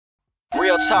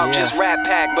Real talk, just rap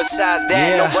pack. Besides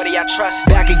that, nobody I trust.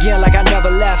 Back again like I never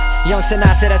left. Young Sinai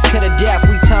said that's to the death.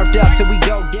 We turned up till we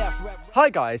go deaf. Hi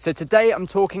guys, so today I'm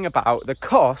talking about the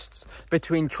costs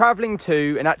between travelling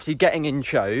to and actually getting in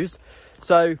shows.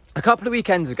 So a couple of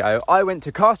weekends ago, I went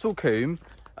to Castle Combe,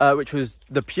 which was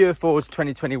the Pure Ford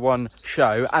 2021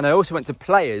 show, and I also went to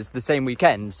Players the same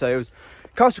weekend. So it was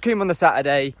Castle Combe on the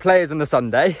Saturday, Players on the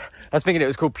Sunday. I was thinking it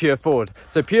was called Pure Ford.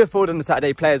 So Pure Ford on the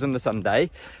Saturday, Players on the Sunday.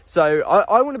 So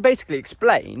I want to basically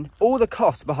explain all the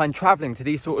costs behind travelling to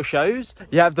these sort of shows.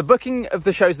 You have the booking of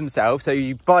the shows themselves. So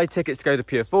you buy tickets to go to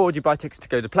Pure Ford, you buy tickets to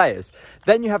go to Players.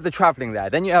 Then you have the travelling there.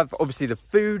 Then you have obviously the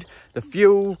food, the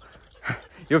fuel.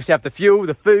 You obviously have the fuel,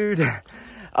 the food.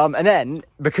 And then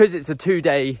because it's a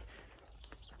 2-day,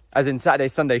 as in Saturday,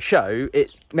 Sunday show, it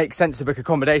makes sense to book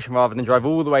accommodation rather than drive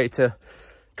all the way to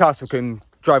Castle Combe,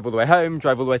 drive all the way home,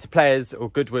 drive all the way to Players or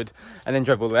Goodwood, and then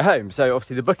drive all the way home. So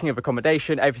obviously the booking of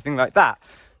accommodation, everything like that.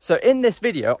 So in this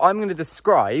video, I'm going to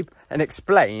describe and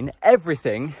explain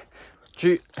everything to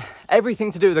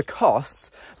do with the costs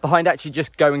behind actually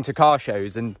just going to car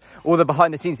shows and all the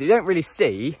behind the scenes that you don't really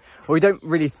see or you don't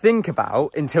really think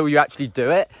about until you actually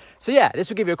do it. So yeah, this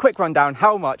will give you a quick rundown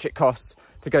how much it costs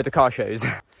to go to car shows.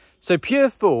 So Pure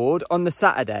Ford on the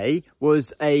Saturday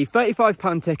was a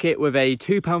 £35 ticket with a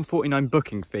 £2.49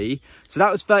 booking fee. So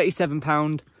that was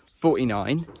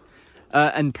 £37.49.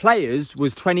 And Players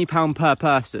was £20 per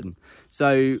person.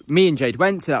 So me and Jade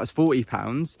went, so that was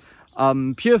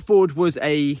 £40. Pure Ford was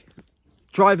a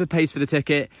driver pays for the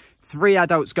ticket. 3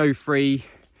 adults go free,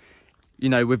 you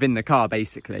know, within the car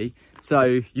basically.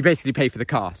 So you basically pay for the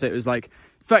car. So it was like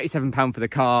 £37 for the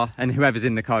car and whoever's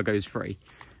in the car goes free.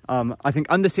 I think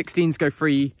under 16s go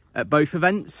free at both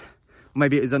events.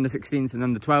 Maybe it was under 16s and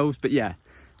under 12s, but yeah.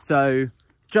 So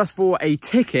just for a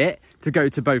ticket to go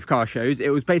to both car shows, it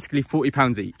was basically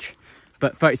 £40 each,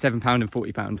 but £37 and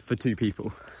 £40 for 2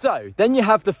 people. So then you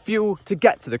have the fuel to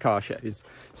get to the car shows.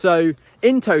 So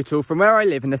in total, from where I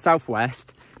live in the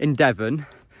southwest in Devon,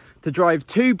 to drive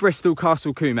to Bristol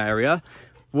Castle Combe area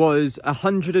was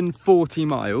 140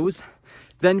 miles.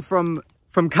 Then from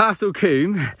Castle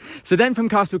Combe, so then from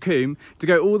Castle Combe to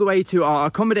go all the way to our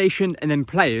accommodation and then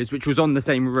Players, which was on the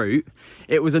same route,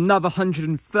 it was another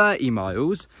 130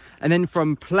 miles. And then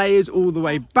from Players all the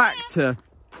way back to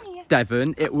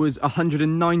Devon, it was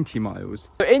 190 miles.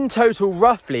 So in total,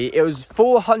 roughly, it was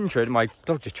 400, my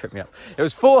dog just tripped me up. It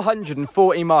was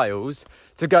 440 miles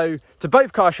to go to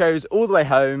both car shows all the way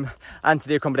home and to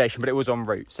the accommodation, but it was en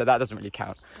route, so that doesn't really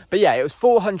count. But yeah, it was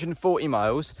 440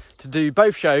 miles to do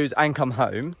both shows and come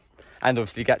home and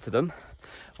obviously get to them,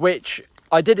 which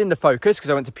I did in the Focus because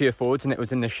I went to Pure Fords and it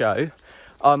was in the show,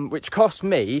 which cost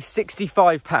me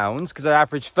 £65 because I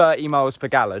averaged 30 miles per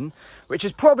gallon, which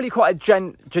is probably quite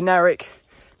a generic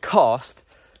cost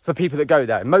for people that go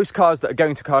there. Most cars that are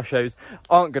going to car shows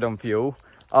aren't good on fuel.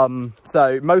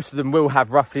 So most of them will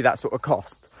have roughly that sort of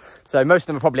cost. So most of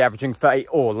them are probably averaging 30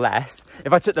 or less.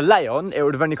 If I took the Leon, it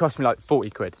would have only cost me like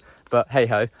 40 quid. But hey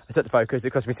ho, I took the Focus,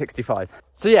 it cost me 65.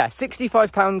 So yeah,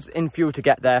 £65 in fuel to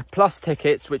get there, plus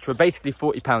tickets, which were basically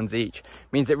 £40 each,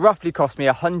 means it roughly cost me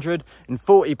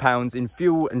 £140 in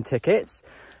fuel and tickets.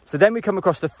 So then we come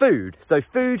across the food. So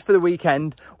food for the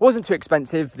weekend wasn't too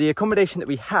expensive. The accommodation that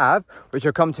we have, which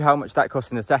I'll come to how much that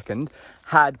cost in a second,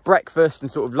 had breakfast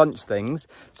and sort of lunch things.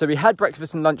 So we had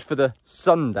breakfast and lunch for the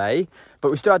Sunday,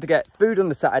 but we still had to get food on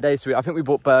the Saturday. So I think we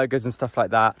bought burgers and stuff like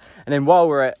that. And then while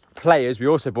we're at Players, we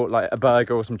also bought like a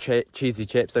burger or some cheesy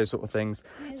chips, those sort of things.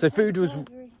 So food was,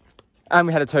 and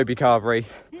we had a Toby Carvery.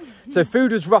 So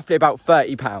food was roughly about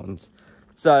 £30.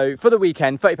 So for the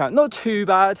weekend, £30, not too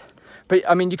bad. But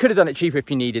I mean, you could have done it cheaper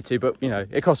if you needed to, but you know,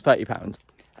 it cost £30.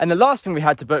 And the last thing we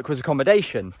had to book was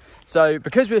accommodation. So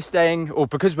because we were staying, or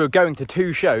because we were going to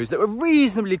 2 shows that were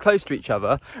reasonably close to each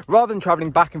other, rather than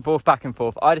travelling back and forth,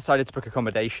 I decided to book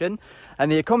accommodation. And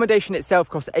the accommodation itself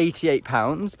cost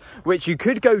 £88, which you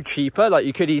could go cheaper. Like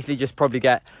you could easily just probably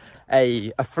get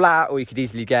a flat, or you could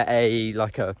easily get a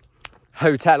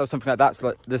hotel or something like that.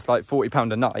 So that's like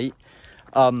 £40 a night.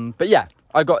 But yeah,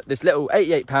 I got this little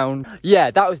 £88.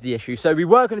 Yeah, that was the issue. So we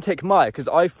were going to take Maya because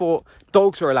I thought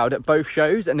dogs were allowed at both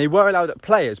shows, and they were allowed at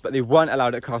Players, but they weren't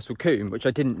allowed at Castle Combe, which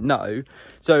I didn't know.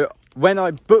 So when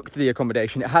I booked the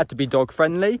accommodation, it had to be dog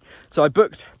friendly. So I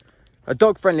booked a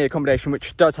dog friendly accommodation,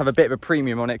 which does have a bit of a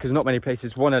premium on it because not many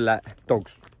places want to let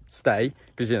dogs stay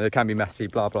because, you know, they can be messy,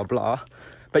 blah, blah, blah.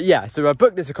 But yeah, so I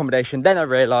booked this accommodation. Then I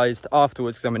realised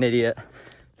afterwards, because I'm an idiot,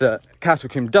 that Castle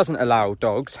Combe doesn't allow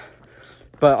dogs.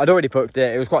 But I'd already booked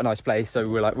it. It was quite a nice place. So we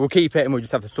were like, we'll keep it and we'll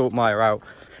just have to sort Maya out.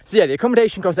 So yeah, the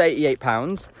accommodation cost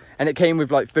 £88. and it came with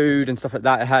like food and stuff like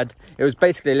that. It was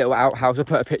basically a little outhouse. I'll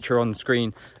put a picture on the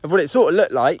screen of what it sort of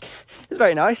looked like. It's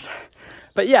very nice.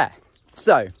 But yeah,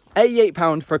 so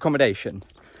 £88 for accommodation.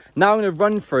 Now I'm going to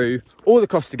run through all the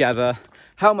costs together,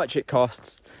 how much it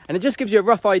costs, and it just gives you a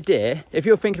rough idea if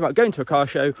you're thinking about going to a car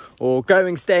show or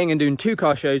staying and doing 2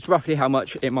 car shows, roughly how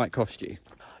much it might cost you.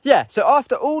 Yeah, so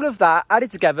after all of that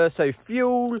added together, so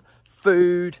fuel,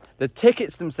 food, the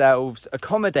tickets themselves,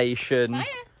 accommodation,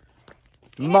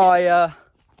 Maya,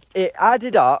 it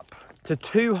added up to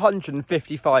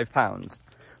 £255,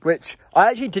 which I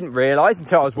actually didn't realise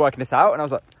until I was working this out, and I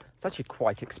was like, it's actually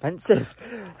quite expensive.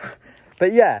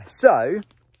 But yeah, so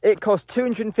it cost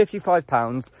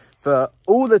 £255 for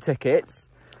all the tickets,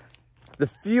 the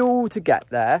fuel to get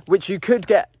there, which you could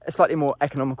get a slightly more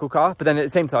economical car, but then at the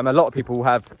same time, a lot of people will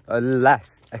have a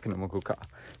less economical car.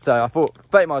 So I thought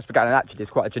 30 miles per gallon actually is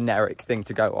quite a generic thing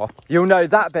to go off. You'll know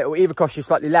that bit will either cost you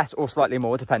slightly less or slightly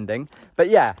more, depending. But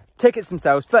yeah, tickets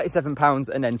themselves, £37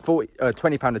 and then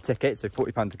 £20 a ticket, so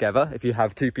 £40 together if you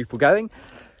have 2 people going.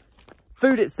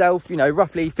 Food itself, you know,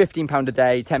 roughly £15 a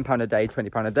day, £10 a day,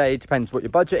 £20 a day, depends what your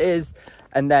budget is.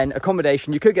 And then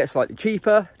accommodation, you could get slightly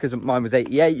cheaper because mine was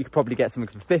 88. You could probably get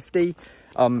something for 50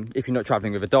 if you're not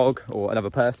traveling with a dog or another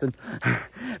person.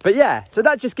 But yeah, so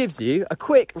that just gives you a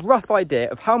quick rough idea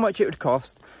of how much it would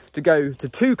cost to go to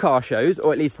 2 car shows,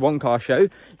 or at least 1 car show.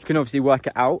 You can obviously work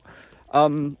it out.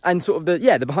 And sort of the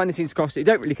behind the scenes costs that you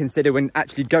don't really consider when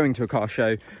actually going to a car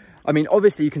show. I mean,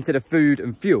 obviously you consider food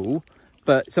and fuel,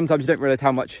 but sometimes you don't realise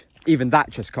how much even that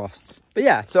just costs. But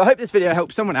yeah, so I hope this video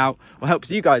helps someone out or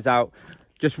helps you guys out,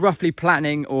 just roughly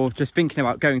planning or just thinking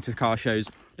about going to car shows,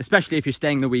 especially if you're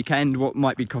staying the weekend, what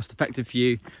might be cost effective for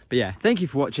you. But yeah, thank you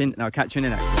for watching, and I'll catch you in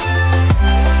the next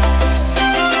one.